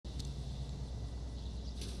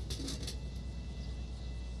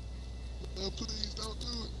please don't do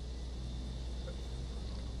it.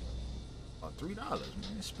 About $3,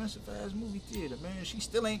 man. Expensive ass movie theater, man. She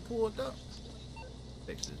still ain't pulled up.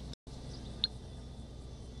 Fix this.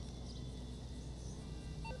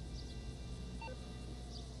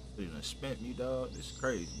 You done spent me, dog. This is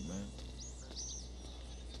crazy, man.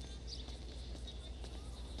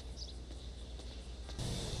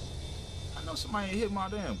 I know somebody hit my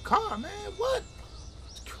damn car, man. What?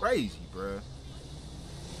 It's crazy, bruh.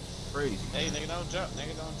 Crazy. Hey, nigga, don't jump.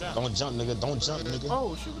 Nigga, don't jump. Don't jump, nigga. Don't jump, nigga.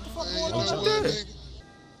 Oh, shit. What the fuck going Don't on jump, there?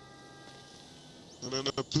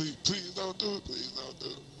 No, please don't do it. Please don't do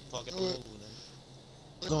it. Fucking Do move, it.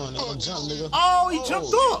 nigga. Go on, nigga. Jump, nigga. Oh, he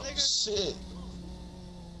jumped up. Shit.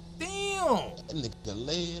 Damn. That nigga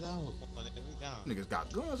laid it out. Niggas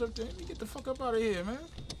got guns up there. Let me get the fuck up out of here, man.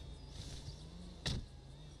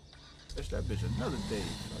 Catch that bitch another day.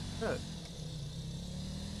 Fuck that.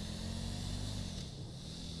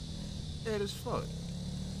 Dead as fuck.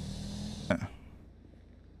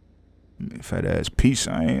 Fat ass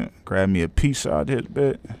pizza. I ain't grab me a pizza out this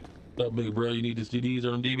bit. What up, big bro? You need the CDs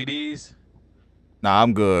or them DVDs? Nah,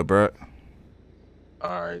 I'm good, bro.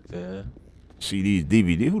 Alright, then. CDs,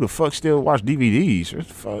 DVD. Who the fuck still watch DVDs? What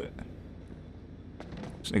the fuck?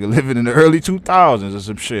 This nigga living in the early 2000s or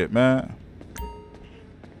some shit, man.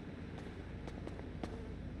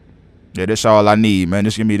 Yeah, that's all I need, man.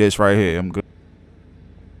 Just give me this right here. I'm good.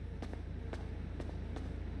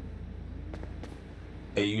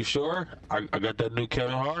 Hey, you sure? I got that new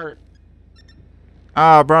Kevin Hart.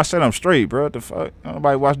 Ah, bro, I said I'm straight, bro. What the fuck?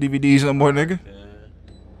 Nobody watch DVDs no more, nigga.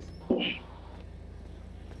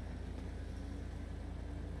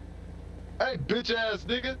 Hey, bitch ass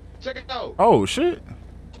nigga, check it out. Oh shit.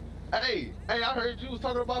 Hey, I heard you was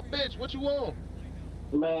talking about bitch. What you on?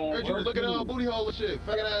 Man, Heard you was looking at her booty hole and shit.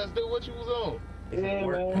 Faggot ass dude, what you was on? yeah,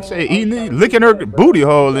 man. I say eating it, licking her booty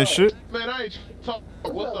hole and shit. Man, I ain't talking.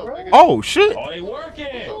 What's up, nigga? Oh shit. Oh, they working.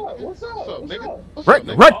 What's up? What's up, nigga? What's Wreck, up,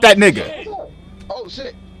 nigga? wreck that nigga. Oh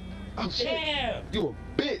shit. Oh shit. Damn. You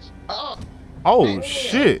a bitch. Oh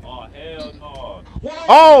shit. Oh, hell no.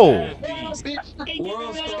 Oh. Bitch.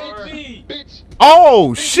 World star. Bitch.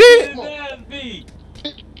 Oh shit. Come on. Ass beat.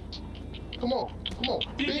 Come on. Come on.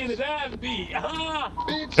 He getting his Bitch. ass beat. Ah.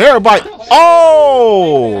 Bitch. Everybody. I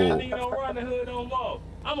Oh. ain't gonna run the hood no more.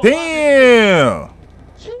 I'm a Damn.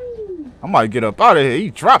 I might get up out of here.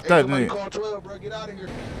 He dropped that nigga. Call 12, bro. Get out of here.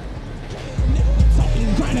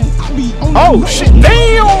 Oh shit.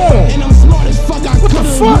 Damn. What the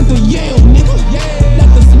fuck?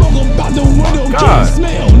 God.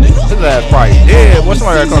 His ass probably dead. What's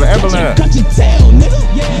somebody that called an ambulance?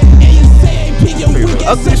 Nigga,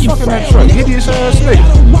 ugly as fuck in that truck. Hideous ass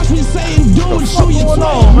nigga. What the fuck going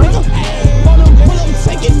on, man?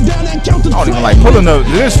 I don't even like pulling up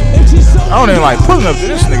to this. I don't even like pulling up to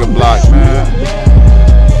this nigga block, man.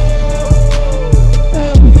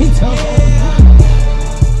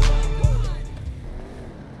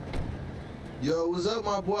 Yo, what's up,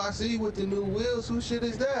 my boy? I see you with the new wheels. Who shit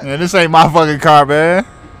is that? Man, this ain't my fucking car, man.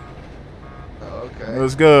 Oh, okay.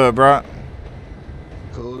 What's good, bro?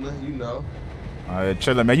 Cool, you know. Alright,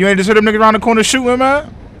 chillin', man. You ain't just hear them niggas around the corner shooting,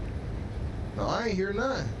 man? No, I ain't hear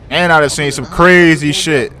none. And I done seen some crazy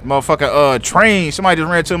shit. Motherfucking train. Somebody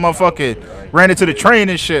just ran to a motherfucking ran into the train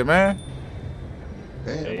and shit, man.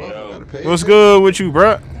 Damn, Hey, motherfucker gotta pay What's attention. good with you,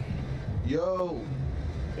 bro? Yo.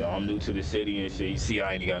 Yo, I'm new to the city and shit. You see,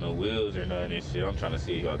 I ain't got no wheels or nothing and shit. I'm trying to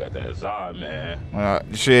see if y'all got that Zod,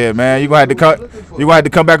 man. Shit, man. You gonna have to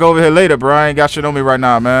come back over here later, bro. I ain't got shit on me right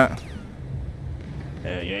now, man.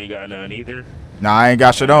 And you ain't got none either. Nah, I ain't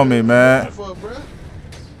got shit on me, man.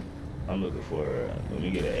 I'm looking for. Let me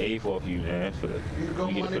get an A for you, man. For the. Here go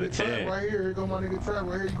Let me my get it for the nigga trap 10. right here. Here go my nigga trap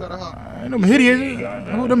right here. You gotta hop. Ain't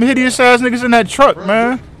them hideous ass niggas in that truck,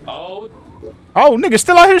 man. Oh. Oh, niggas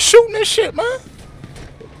still out here shooting and shit, man.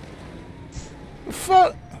 The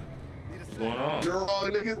fuck? What's going on? You're all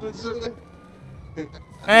niggas been shooting.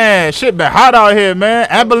 Man, shit been hot out here, man.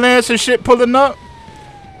 Ambulance and shit pulling up.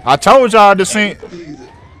 I told y'all to see.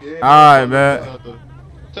 Alright, man.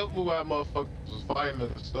 Tell me why motherfuckers was fighting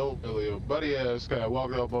at the stove earlier. Buddy ass guy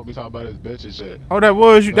walked up on me talking about his bitch and shit. Oh, that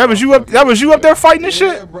was you. That was you up. That was you up there fighting this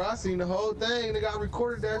shit. Yeah, bro. I seen the whole thing. Nigga, I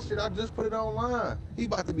recorded that shit. I just put it online. He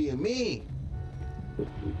about to be a meme.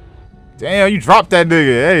 Damn, you dropped that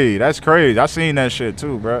nigga. Hey, that's crazy. I seen that shit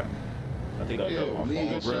too, bro. I think I Yeah, got my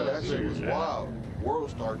me, phone. bro. That shit was wild. World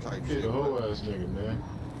star type shit. The whole ass nigga, man.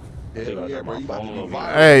 Yeah, bro. You about to be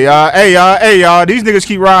viral. Hey y'all. These niggas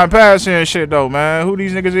keep riding past here and shit though, man. Who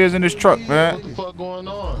these niggas is in this truck, man? What the fuck going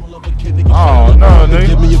on? Oh no,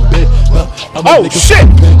 nigga. Oh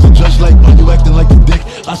shit! Just like you acting like a dick.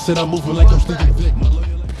 I said I'm moving like I'm stinking dick.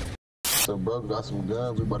 So bro got some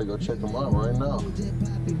guns. We about to go check them out right now.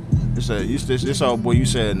 This old boy you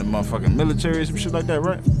said in the motherfucking military or some shit like that,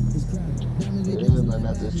 right? Yeah, man,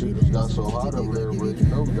 after shit just got so hot over there, bro, you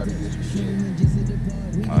know we gotta get some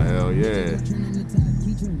shit. Oh, hell yeah.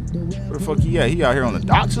 Where the fuck he at? He out here on the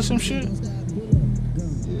docks or some shit?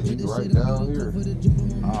 Yeah, he right down here.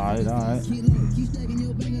 Alright.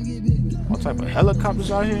 What type of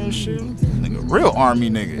helicopters out here and shit? Nigga, real army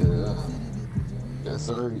nigga. Yeah. Yes,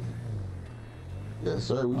 sir. Yes,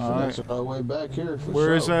 sir. We Alright. finna our way back here for Where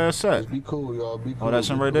sure. his ass at? Just be cool, y'all. Be cool. Oh, that's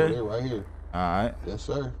him Be right cool. there? They're right here. Alright. Yes,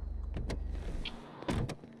 sir.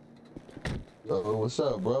 Yo, what's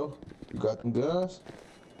up, bro? You got them guns?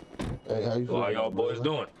 Hey, how you So how feeling, y'all boys brother?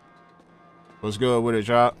 doing? What's good with it,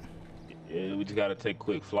 y'all? Yeah, we just gotta take a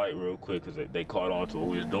quick flight real quick because they caught on to what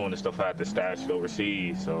we was doing and stuff. I had to stash it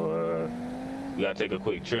overseas, so we gotta take a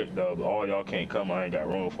quick trip though. But all y'all can't come. I ain't got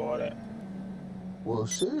room for all that. Well,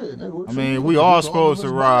 shit. Nigga, what I you mean, doing? we all of supposed to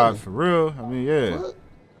us ride riding. for real. I mean, yeah. What?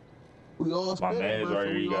 We all My spending, man's bro, right so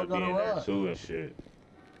here. we You all gotta be in there ride. too and shit.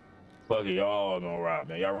 Fuck it, y'all gonna ride,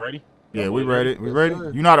 man. Y'all ready? Yeah, Y'all we boys ready. We Yes, ready?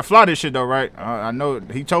 sir. You know how to fly this shit though, right? I know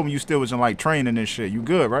he told me you still was in like training and shit. You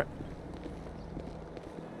good, right?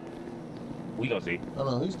 We gonna see.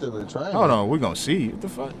 Hold on, he's still in training. Hold on, we gonna see. What the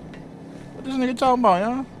fuck? What this nigga talking about,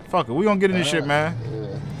 y'all? Fuck it, we gonna get in this shit, man.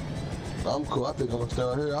 Yeah. I'm cool. I think I'm gonna stay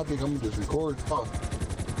out here. I think I'm gonna just record. Fuck.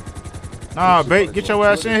 Nah, bait, get your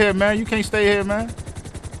ass in here, man. You can't stay here, man.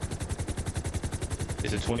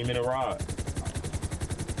 It's a 20-minute ride.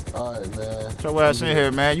 All right, man. Get your ass in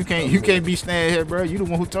here, man. You can't be staying here, bro. You the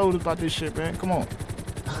one who told us about this shit, man. Come on.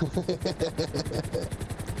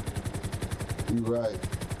 You right.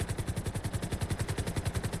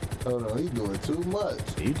 Hold on, he's doing too much.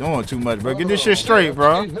 You doing too much, bro. Get this shit straight,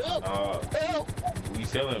 bro. We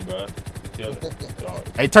chilling, bro. We chilling.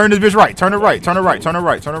 Hey, turn this bitch right. Turn it right. Turn it right. Turn it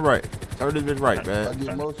right. Turn it right. Turn this bitch right, I man.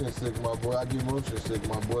 get motion sick, my boy. I get motion sick,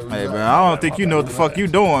 my boy. Hey, man, I don't think you know what the fuck you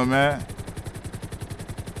doing, man.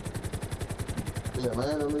 Yeah,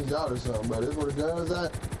 man, that means y'all or something, but this where the guns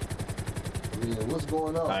at? I mean, what's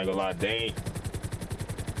going on? I ain't gonna lie, they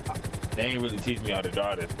ain't really teach me how to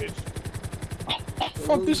drive this bitch.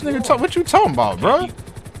 Fuck this nigga talk. What you talking about, bro? I'm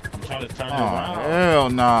trying to turn it Oh, around. hell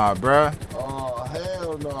nah, bruh. Oh,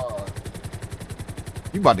 hell no.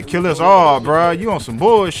 You about to kill us all, bruh. You on some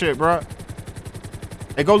bullshit, bruh.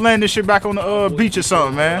 Hey, go land this shit back on the beach or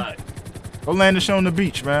something, man. Go land this shit on the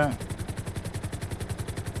beach, man.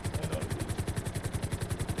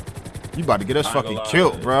 You about to get us I ain't gonna fucking lie,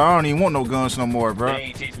 killed, man. bro. I don't even want no guns no more, They bro.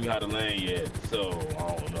 ain't teach me how to land yet, so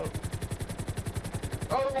I don't know.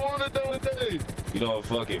 I don't want to do today. You know what?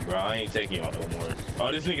 Fuck it, bro. I ain't taking y'all no more.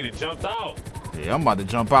 Oh, this nigga done jumped out. Yeah, I'm about to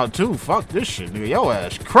jump out too. Fuck this shit, nigga. Yo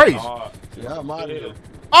ass crazy. Yeah, I'm out of here.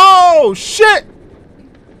 Oh shit!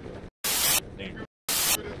 Nigga.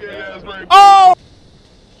 Oh!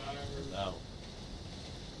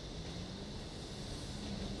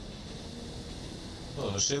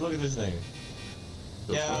 Oh shit, look at this nigga.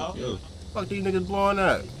 Yo. Fuck these niggas blowing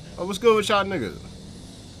up. Oh, what's good with y'all niggas?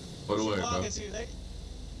 Put away, bro. Talking to you, nigga.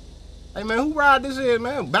 Hey man, who ride this in,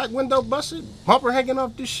 man? Back window busted? Bumper hanging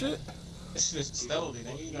off this shit? This shit's Stoley,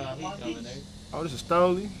 nigga. You know how he coming, nigga. Oh, this is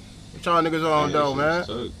Stoley. What y'all niggas on though, man?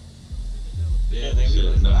 Yeah, nigga, we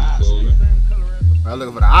looking for ops, nigga. I'm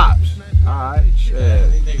looking for the ops. Alright, Yeah,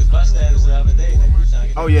 shit. these niggas busted at us the other day, nigga. We trying to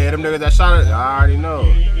get Oh yeah, them niggas that shot it, I already know.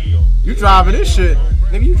 You driving this shit.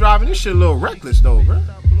 Nigga, you driving this shit a little reckless though, bro. Come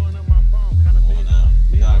on now.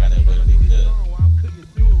 You know I got that ability. Good.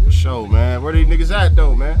 For sure, man. Where these niggas at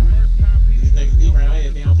though, man? These niggas be around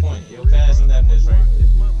here, be on point. Yo, pass on that bitch right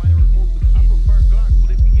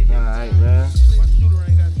there. Alright, man. You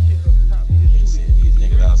see these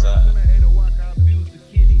niggas outside.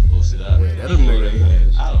 Posted up. Yeah, that them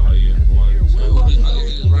niggas. I don't know. Who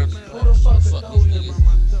the fuck these niggas?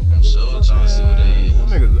 I'm sure trying to see what they is. Them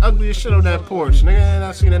niggas ugly as shit on that porch, nigga. And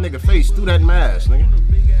I seen that nigga face through that mask, nigga.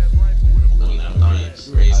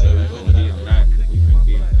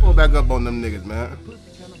 Pull back up on them niggas, man.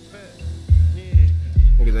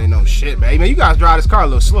 Niggas ain't no shit, man. Hey, man, you guys drive this car a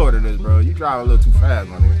little slower than this, bro. You drive a little too fast,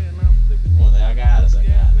 my nigga. Come on, I got us.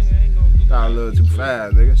 Drive a little too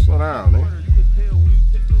fast, nigga. Slow down, nigga.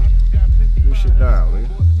 Do shit down, nigga.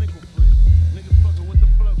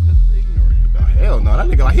 Oh, hell no, that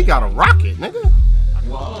nigga like he got a rocket, nigga.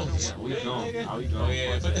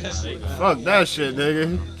 Fuck that shit,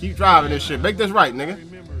 nigga. Keep driving this shit. Make this right, nigga.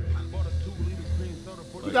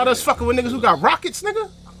 You got us fucking with niggas who got rockets, nigga?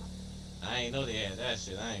 I ain't know they had that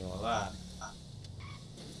shit. I ain't gonna lie.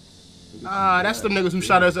 Ah, that's the niggas who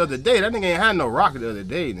shot us the other day. That nigga ain't had no rocket the other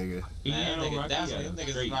day, nigga. Man, nigga, that's what them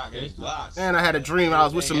niggas rocking his blocks. Man, I had a dream I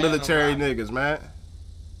was with some military niggas, man.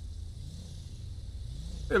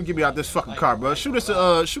 Let them get me out this fucking car, bro. Shoot us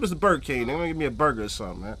a Burger King. They gonna give me a burger or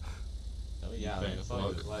something, man.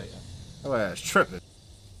 Oh, ass tripping.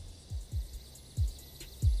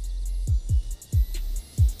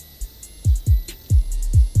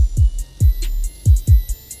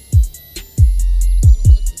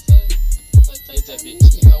 Get that bitch.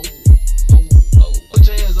 Put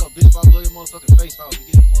your hands up, bitch. If I blow your motherfucking face off, you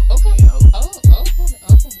get a motherfucking okay.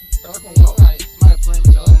 Alright. Somebody playing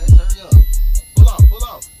with your ass. Hurry up. Pull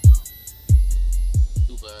off.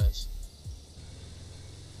 Stupid ass.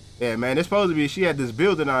 Yeah, man, it's supposed to be, she had this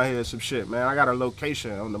building out here, some shit, man. I got her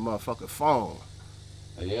location on the motherfucking phone.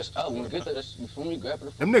 Yes, I want to get that when we grab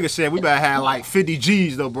it. Them niggas said we better have like 50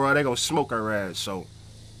 G's though, bro. They gonna smoke her ass, so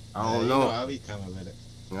I don't know. I'll be coming with it.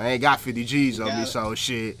 I ain't got 50 G's on me, so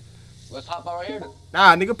shit. Let's hop out right here.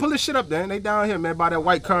 Nah, nigga, pull this shit up, then. They down here, man, by that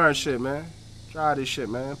white car and shit, man. Try this shit,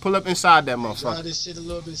 man. Pull up inside that motherfucker. Try this shit a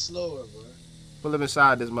little bit slower, bro. Pull up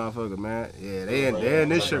inside this motherfucker, man. Yeah, they in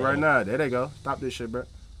this shit right now. There they go. Stop this shit, bro.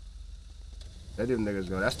 There them niggas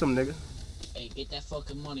go. That's them niggas. Hey, get that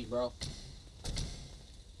fucking money, bro.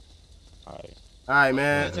 Alright,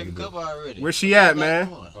 man. Take a couple already. Where she at, man?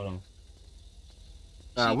 Hold on.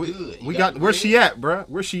 Nah, we got where she at, bro?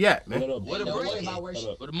 Where she at, man? Where the Don't worry bread? about where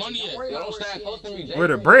Where the money at? Don't stand close to me, Jay. Where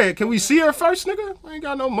the bread? Can we see her first, nigga? I ain't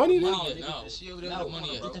got no money. Nigga. No. She over there with the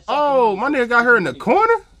money at. Oh, my nigga got her in the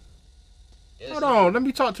corner? Hold on, let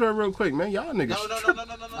me talk to her real quick, man. Y'all niggas. No,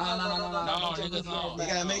 niggas, no. You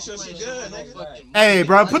gotta make sure she good, nigga. Hey,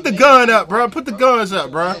 bro, put the gun up, bro. Put the guns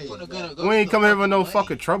up, bro. We ain't coming here with no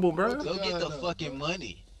fucking trouble, bro. Go get the fucking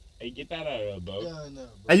money. Hey, get that out of there, bro.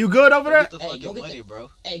 Hey, you good over there? Get the fucking money,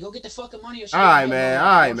 bro. Hey, go get the fucking money or All right,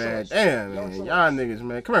 man. Damn, man. Y'all niggas,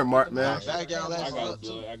 man. Come here, Mark, man. Back y'all ass I got up, it,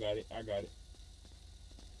 too. blood. I got it.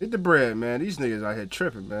 Get the bread, man. These niggas out here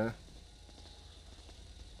tripping, man.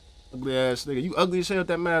 Ugly ass nigga. You ugly as hell with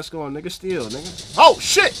that mask on, nigga. Still, nigga. Oh,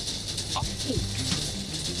 shit.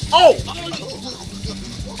 Oh.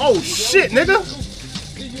 Oh, shit, nigga.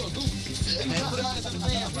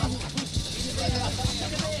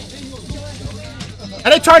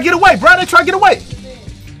 And they try to get away, bro. They try to get away.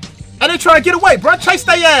 And they try to get away, bro. Chase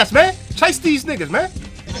their ass, man. Chase these niggas, man.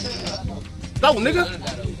 Go, nigga.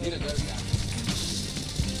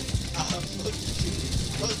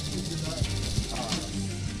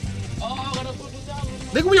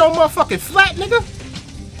 Nigga, we on motherfucking flat, nigga.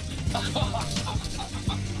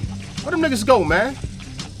 Where them niggas go, man?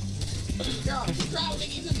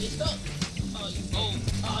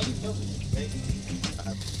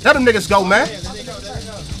 Let them niggas go, man.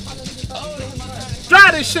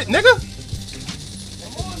 Drive this shit, nigga.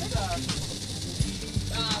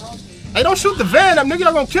 Hey, don't shoot the van up, nigga.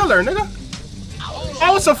 Y'all gonna kill her, nigga.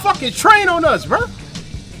 Oh, it's a fucking train on us, bro.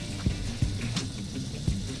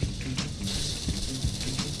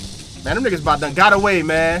 Man, them niggas about done got away,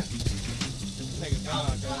 man.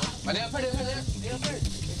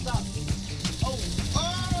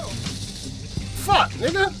 Fuck,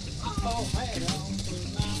 nigga.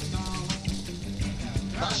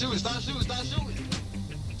 Stop shooting.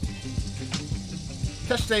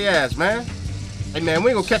 Catch their ass, man. Hey, man, we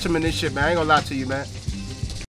ain't gonna catch them in this shit, man. I ain't gonna lie to you, man.